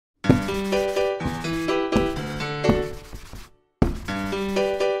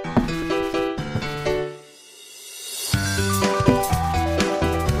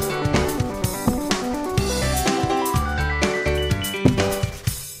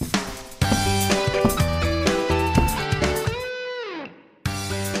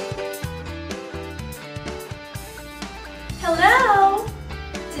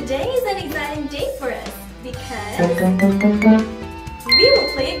we will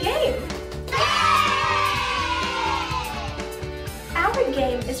play a game. Our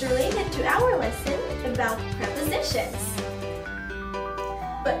game is related to our lesson about prepositions.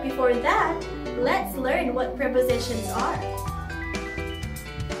 But before that, let's learn what prepositions are.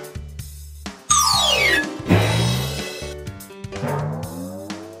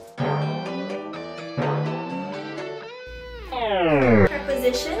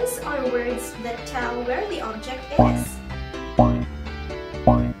 Prepositions are words that tell where the object is. The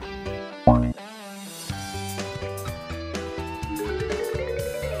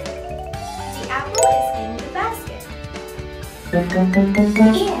apple is in the basket.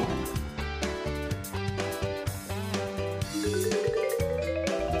 In.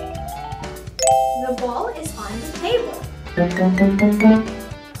 The ball is on the table.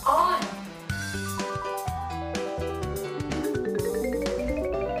 On.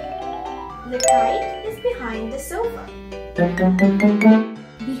 The kite is behind the sofa.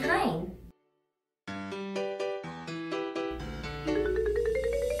 Behind.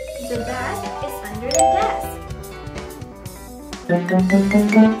 The bag is under the desk.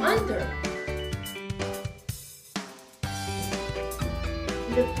 Under.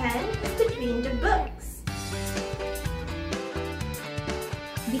 The pen is between the books.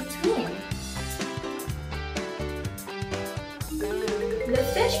 Between. The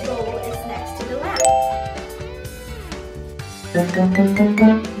fish bowl is next to the lamp.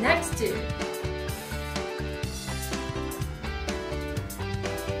 Next to.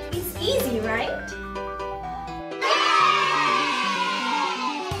 It's easy, right?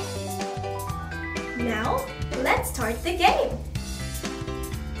 Now, let's start the game.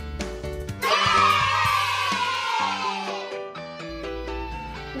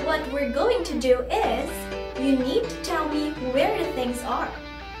 What we're going to do is, you need to tell me where the things are.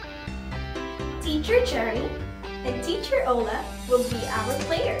 Teacher Cherry and Teacher Ola will be our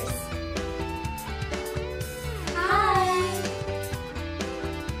players. Hi!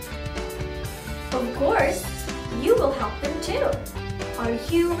 Of course, you will help them too. Are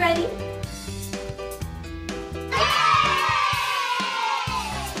you ready?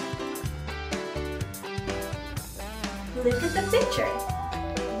 Look at the picture.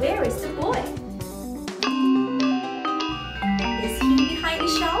 Where is the boy? Is he behind the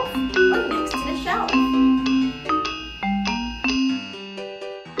shelf or next to the shelf?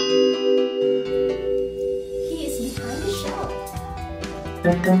 He is behind the shelf.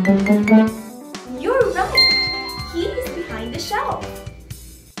 You're right. He is behind the shelf.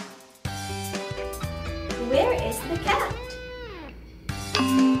 Where is the cat?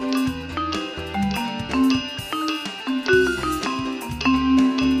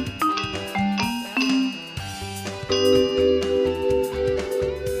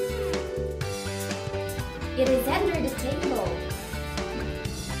 It is under the table.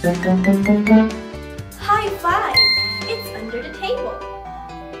 High five! It's under the table.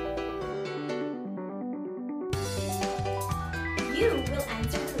 You will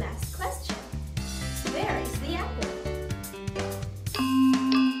answer the last question. Where is the apple?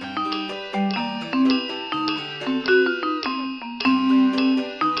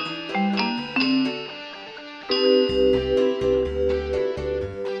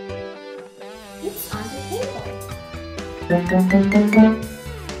 It's on the table.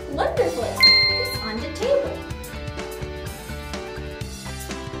 Wonderful! It's on the table.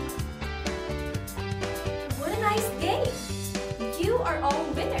 What a nice game! You are all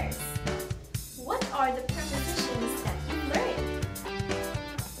winners. What are the prepositions that you learned?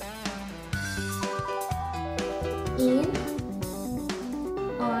 In,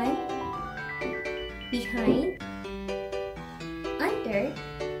 on, behind, under,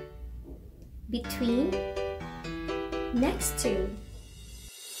 between, next to.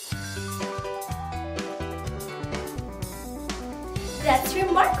 That's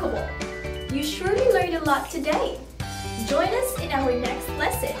remarkable! You surely learned a lot today. Join us in our next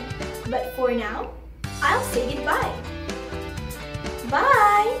lesson. But for now, I'll say goodbye.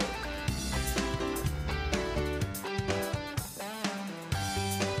 Bye!